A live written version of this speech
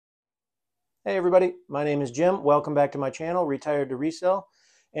Hey everybody, my name is Jim. Welcome back to my channel, Retired to Resell.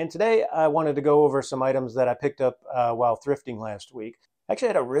 And today I wanted to go over some items that I picked up while thrifting last week. Actually,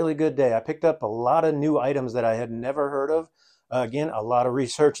 I had a really good day. I picked up a lot of new items that I had never heard of. Again, a lot of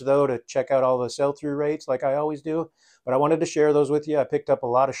research though to check out all the sell-through rates like I always do. But I wanted to share those with you. I picked up a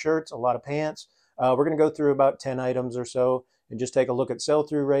lot of shirts, a lot of pants. We're going to go through about 10 items or so and just take a look at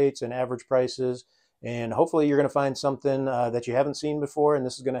sell-through rates and average prices. And hopefully you're going to find something that you haven't seen before, and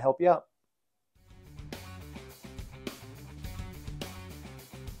this is going to help you out.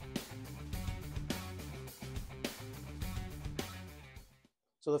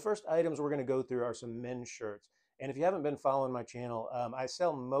 So the first items we're going to go through are some men's shirts. And if you haven't been following my channel, I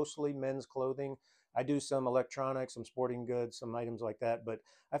sell mostly men's clothing. I do some electronics, some sporting goods, some items like that, but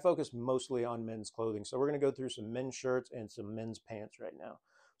I focus mostly on men's clothing. So we're going to go through some men's shirts and some men's pants right now.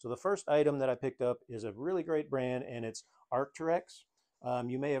 So the first item that I picked up is a really great brand, and it's Arc'teryx.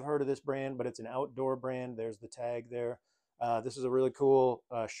 You may have heard of this brand, but it's an outdoor brand. There's the tag there. This is a really cool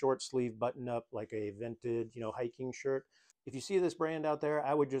short sleeve button up, like a vintage, hiking shirt. If you see this brand out there,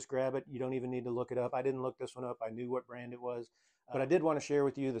 I would just grab it. You don't even need to look it up. I didn't look this one up. I knew what brand it was. But I did want to share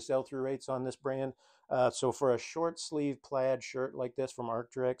with you the sell-through rates on this brand. So for a short sleeve plaid shirt like this from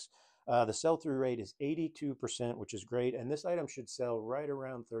Arc'teryx, the sell-through rate is 82%, which is great. And this item should sell right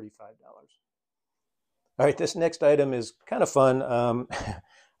around $35. All right, this next item is kind of fun.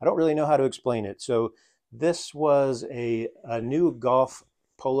 I don't really know how to explain it. So this was a new golf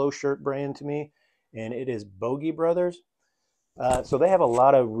polo shirt brand to me, and it is Bogey Brothers. So they have a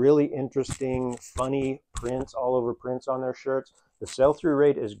lot of really interesting, funny prints, all over prints on their shirts. The sell-through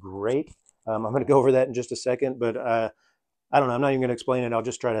rate is great. I'm going to go over that in just a second, but I don't know. I'm not even going to explain it. I'll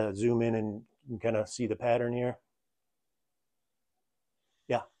just try to zoom in and kind of see the pattern here.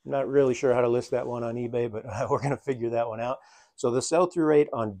 Yeah, I'm not really sure how to list that one on eBay, but we're going to figure that one out. So the sell-through rate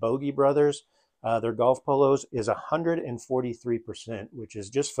on Bogey Brothers, their golf polos, is 143%, which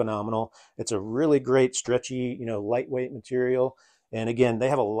is just phenomenal. It's a really great, stretchy, lightweight material. And again, they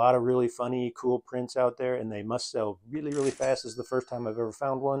have a lot of really funny, cool prints out there, and they must sell really, really fast. This is the first time I've ever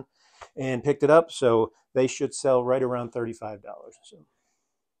found one and picked it up. So they should sell right around $35. So, all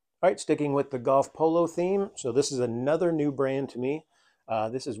right, sticking with the golf polo theme. So this is another new brand to me.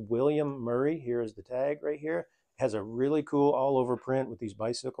 This is William Murray. Here is the tag right here. It has a really cool all over print with these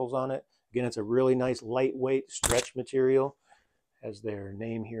bicycles on it. Again, it's a really nice lightweight stretch material. Has their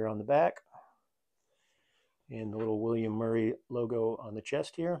name here on the back and the little William Murray logo on the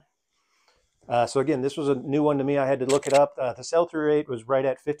chest here. So again, this was a new one to me. I had to look it up. The sell-through rate was right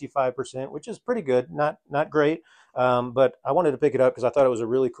at 55%, which is pretty good. Not great, but I wanted to pick it up because I thought it was a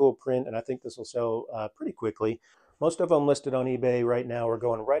really cool print, and I think this will sell pretty quickly. Most of them listed on eBay right now are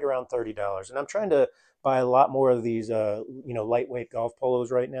going right around $30, and I'm trying to buy a lot more of these, lightweight golf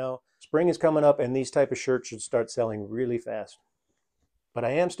polos right now. Spring is coming up, and these type of shirts should start selling really fast. But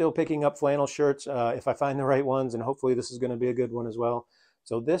I am still picking up flannel shirts if I find the right ones, and hopefully this is going to be a good one as well.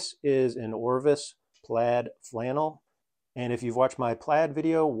 So this is an Orvis plaid flannel. And if you've watched my plaid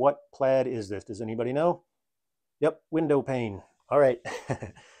video, what plaid is this? Does anybody know? Yep, window pane. All right.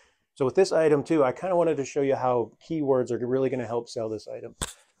 So with this item too, I kind of wanted to show you how keywords are really going to help sell this item.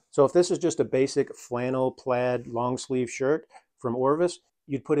 So if this is just a basic flannel plaid long sleeve shirt from Orvis,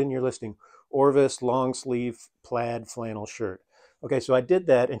 you'd put in your listing, Orvis long sleeve plaid flannel shirt. Okay, so I did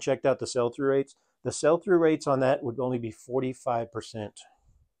that and checked out the sell-through rates. The sell-through rates on that would only be 45%.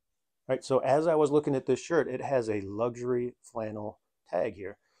 Right, so as I was looking at this shirt, it has a luxury flannel tag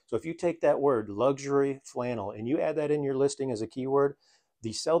here. So if you take that word, luxury flannel, and you add that in your listing as a keyword,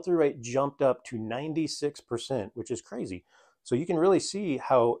 the sell-through rate jumped up to 96%, which is crazy. So you can really see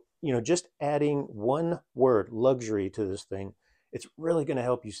how, just adding one word, luxury, to this thing, it's really going to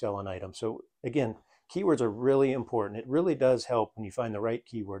help you sell an item. So again, keywords are really important. It really does help when you find the right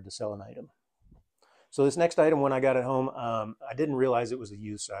keyword to sell an item. So this next item, when I got it home, I didn't realize it was a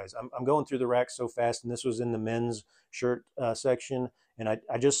youth size. I'm going through the racks so fast, and this was in the men's shirt section, and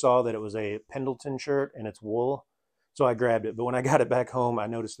I just saw that it was a Pendleton shirt, and it's wool. So I grabbed it. But when I got it back home, I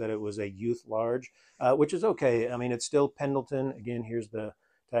noticed that it was a youth large, which is okay. I mean, it's still Pendleton. Again, here's the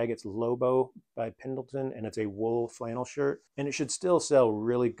tag. It's Lobo by Pendleton, and it's a wool flannel shirt. And it should still sell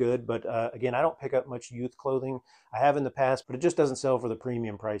really good. But again, I don't pick up much youth clothing. I have in the past, but it just doesn't sell for the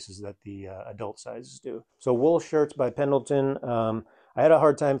premium prices that the adult sizes do. So wool shirts by Pendleton. I had a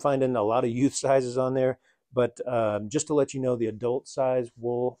hard time finding a lot of youth sizes on there. But just to let you know, the adult size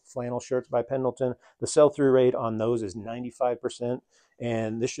wool flannel shirts by Pendleton, the sell-through rate on those is 95%.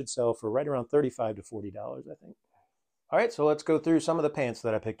 And this should sell for right around $35 to $40, I think. All right, so let's go through some of the pants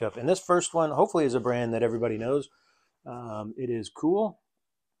that I picked up. And this first one, hopefully, is a brand that everybody knows. It is Cool.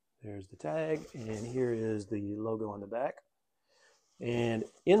 There's the tag, and here is the logo on the back. And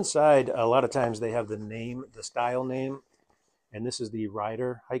inside, a lot of times they have the name, the style name, and this is the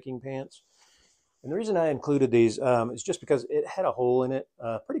Rider hiking pants. And the reason I included these is just because it had a hole in it,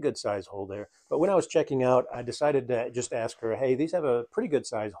 a pretty good size hole there. But when I was checking out, I decided to just ask her, hey, these have a pretty good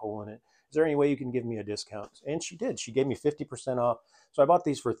size hole in it. Is there any way you can give me a discount? And she did. She gave me 50% off. So I bought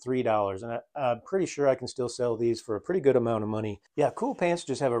these for $3, and I'm pretty sure I can still sell these for a pretty good amount of money. Yeah, cool pants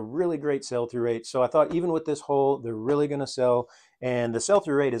just have a really great sell-through rate. So I thought even with this hole, they're really going to sell. And the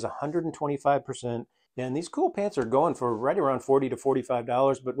sell-through rate is 125%. And these cool pants are going for right around $40 to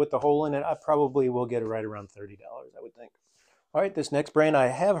 $45, but with the hole in it, I probably will get it right around $30, I would think. All right, this next brand I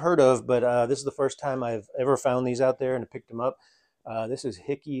have heard of, but this is the first time I've ever found these out there and picked them up. This is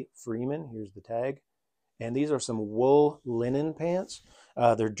Hickey Freeman. Here's the tag. And these are some wool linen pants.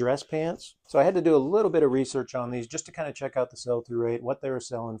 They're dress pants. So I had to do a little bit of research on these just to kind of check out the sell-through rate, what they were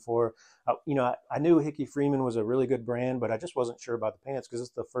selling for. I knew Hickey Freeman was a really good brand, but I just wasn't sure about the pants because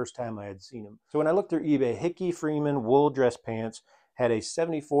it's the first time I had seen them. So when I looked through eBay, Hickey Freeman wool dress pants had a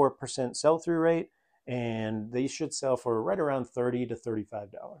 74% sell-through rate, and they should sell for right around $30 to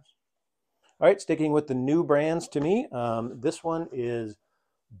 $35. All right, sticking with the new brands to me, this one is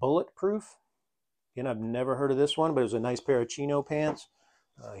Bulletproof. Again, I've never heard of this one, but it was a nice pair of chino pants.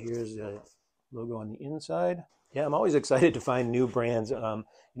 Here's a logo on the inside. Yeah, I'm always excited to find new brands.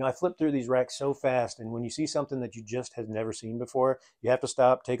 I flip through these racks so fast, and when you see something that you just have never seen before, you have to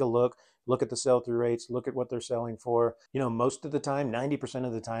stop, take a look at the sell-through rates, look at what they're selling for. Most of the time, 90%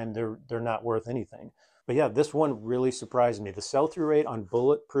 of the time, they're not worth anything. But yeah, this one really surprised me. The sell-through rate on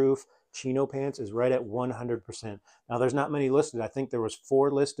Bulletproof chino pants is right at 100%. Now, there's not many listed. I think there was 4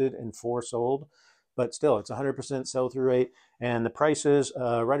 listed and 4 sold. But still, it's 100% sell-through rate, and the price is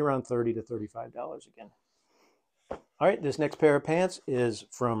right around $30 to $35 again. All right, this next pair of pants is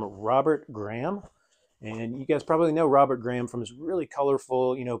from Robert Graham, and you guys probably know Robert Graham from his really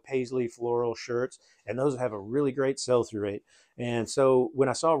colorful, paisley floral shirts, and those have a really great sell-through rate. And so when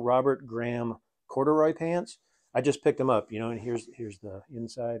I saw Robert Graham corduroy pants, I just picked them up, and here's the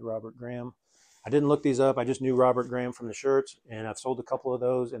inside Robert Graham. I didn't look these up. I just knew Robert Graham from the shirts, and I've sold a couple of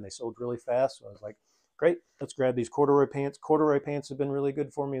those, and they sold really fast. So I was like, great, let's grab these corduroy pants. Corduroy pants have been really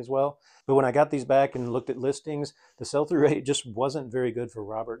good for me as well. But when I got these back and looked at listings, the sell-through rate just wasn't very good for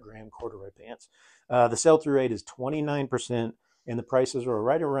Robert Graham corduroy pants. The sell-through rate is 29%, and the prices are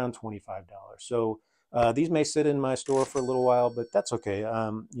right around $25. So these may sit in my store for a little while, but that's okay.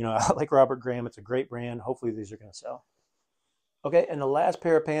 I like Robert Graham. It's a great brand. Hopefully these are going to sell. Okay, and the last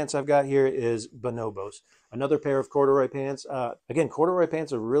pair of pants I've got here is Bonobos, another pair of corduroy pants. Again, corduroy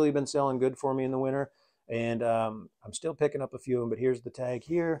pants have really been selling good for me in the winter, and I'm still picking up a few of them, but here's the tag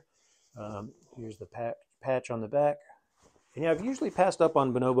here. Here's the patch on the back. And yeah, I've usually passed up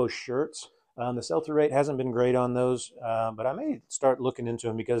on Bonobo shirts. The sell-through rate hasn't been great on those, but I may start looking into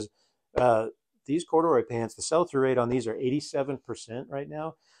them because these corduroy pants, the sell-through rate on these are 87% right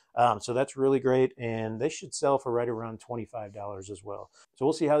now. So that's really great, and they should sell for right around $25 as well. So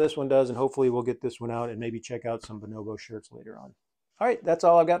we'll see how this one does, and hopefully we'll get this one out and maybe check out some Bonobo shirts later on. All right, that's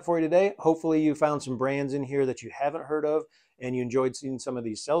all I've got for you today. Hopefully you found some brands in here that you haven't heard of, and you enjoyed seeing some of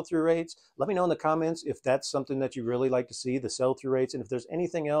these sell-through rates. Let me know in the comments if that's something that you really like to see, the sell-through rates, and if there's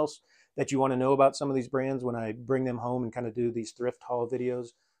anything else that you want to know about some of these brands when I bring them home and kind of do these thrift haul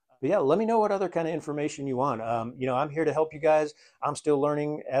videos. But yeah, let me know what other kind of information you want. I'm here to help you guys. I'm still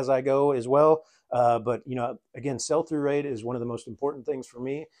learning as I go as well. But again, sell-through rate is one of the most important things for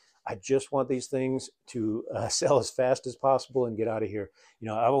me. I just want these things to sell as fast as possible and get out of here.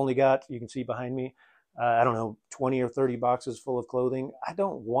 I've only got, you can see behind me, I don't know, 20 or 30 boxes full of clothing. I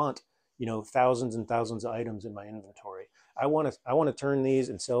don't want, thousands and thousands of items in my inventory. I want to turn these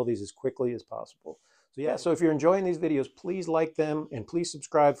and sell these as quickly as possible. So yeah, so if you're enjoying these videos, please like them and please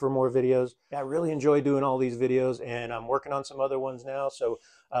subscribe for more videos. I really enjoy doing all these videos, and I'm working on some other ones now. So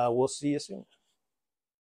we'll see you soon.